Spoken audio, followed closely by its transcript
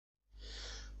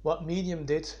What Medium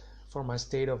did for my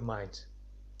state of mind.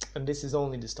 And this is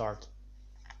only the start.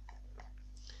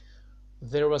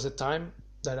 There was a time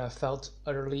that I felt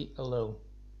utterly alone.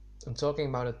 I'm talking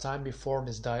about a time before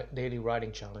this daily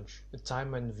writing challenge. A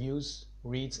time when views,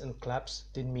 reads and claps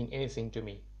didn't mean anything to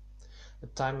me. A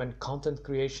time when content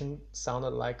creation sounded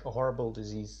like a horrible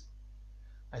disease.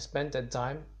 I spent that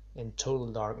time in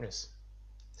total darkness.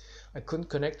 I couldn't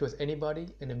connect with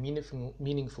anybody in a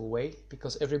meaningful way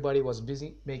because everybody was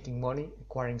busy making money,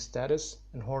 acquiring status,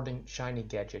 and hoarding shiny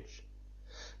gadgets.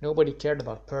 Nobody cared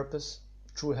about purpose,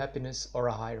 true happiness, or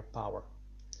a higher power.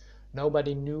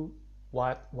 Nobody knew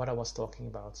what I was talking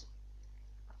about.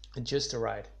 It's just a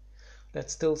ride.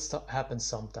 That still happens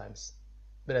sometimes.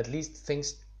 But at least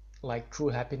things like true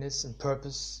happiness and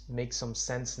purpose make some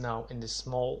sense now in this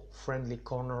small, friendly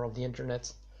corner of the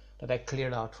internet that I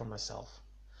cleared out for myself.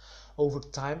 Over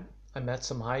time, I met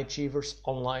some high achievers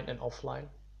online and offline,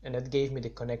 and that gave me the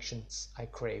connections I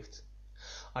craved.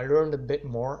 I learned a bit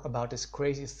more about this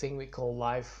crazy thing we call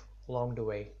life along the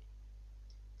way.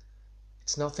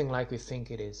 It's nothing like we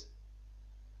think it is.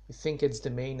 We think it's the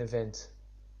main event,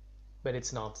 but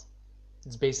it's not.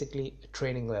 It's basically a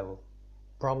training level.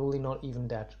 Probably not even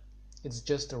that. It's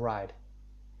just a ride.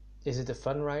 Is it a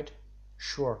fun ride?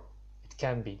 Sure, it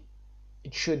can be.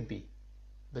 It should be.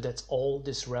 But that's all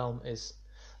this realm is.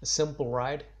 A simple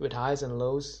ride with highs and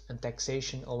lows and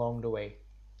taxation along the way.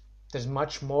 There's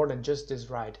much more than just this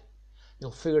ride.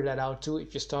 You'll figure that out too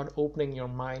if you start opening your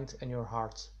mind and your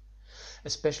heart.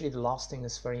 Especially the last thing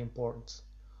is very important.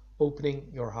 Opening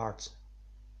your heart.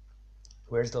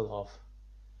 Where's the love?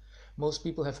 Most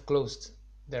people have closed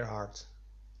their heart.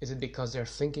 Is it because they're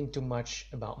thinking too much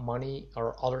about money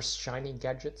or other shiny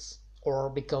gadgets? Or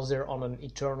because they're on an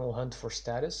eternal hunt for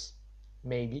status?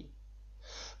 Maybe.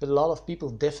 But a lot of people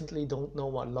definitely don't know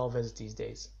what love is these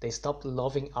days. They stopped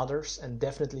loving others and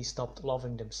definitely stopped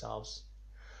loving themselves.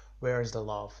 Where is the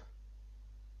love?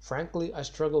 Frankly, I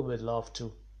struggle with love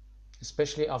too,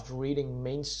 especially after reading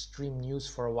mainstream news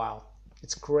for a while.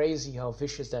 It's crazy how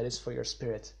vicious that is for your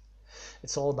spirit.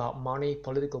 It's all about money,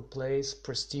 political plays,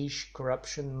 prestige,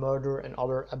 corruption, murder, and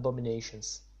other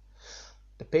abominations.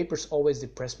 The papers always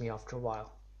depress me after a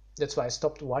while. That's why I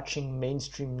stopped watching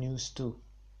mainstream news too.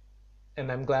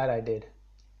 And I'm glad I did.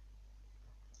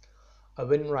 I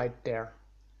win right there.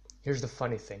 Here's the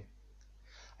funny thing.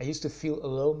 I used to feel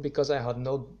alone because I had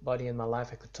nobody in my life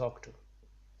I could talk to.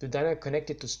 But then I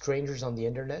connected to strangers on the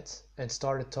internet and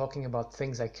started talking about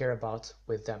things I care about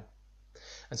with them.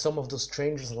 And some of those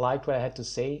strangers liked what I had to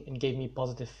say and gave me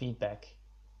positive feedback.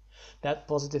 That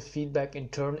positive feedback in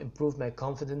turn improved my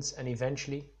confidence and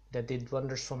eventually that did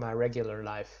wonders for my regular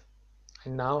life. I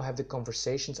now have the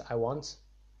conversations I want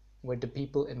with the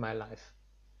people in my life.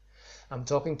 I'm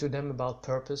talking to them about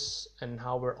purpose and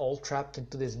how we're all trapped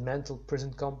into this mental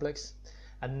prison complex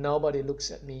and nobody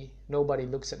looks at me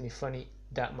funny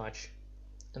that much.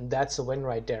 And that's a win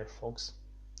right there, folks.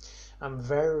 I'm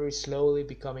very slowly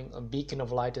becoming a beacon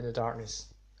of light in the darkness.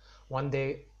 One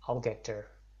day I'll get there.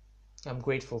 I'm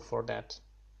grateful for that.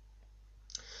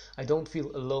 I don't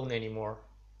feel alone anymore.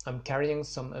 I'm carrying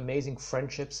some amazing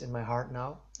friendships in my heart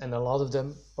now, and a lot of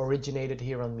them originated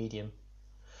here on Medium.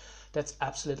 That's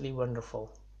absolutely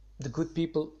wonderful. The good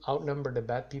people outnumber the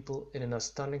bad people in an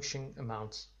astonishing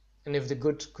amount. And if the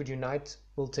good could unite,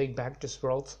 we'll take back this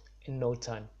world in no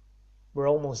time. We're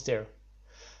almost there.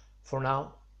 For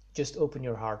now, just open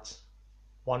your heart.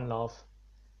 One love,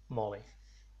 Molly.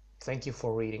 Thank you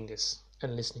for reading this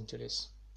and listening to this.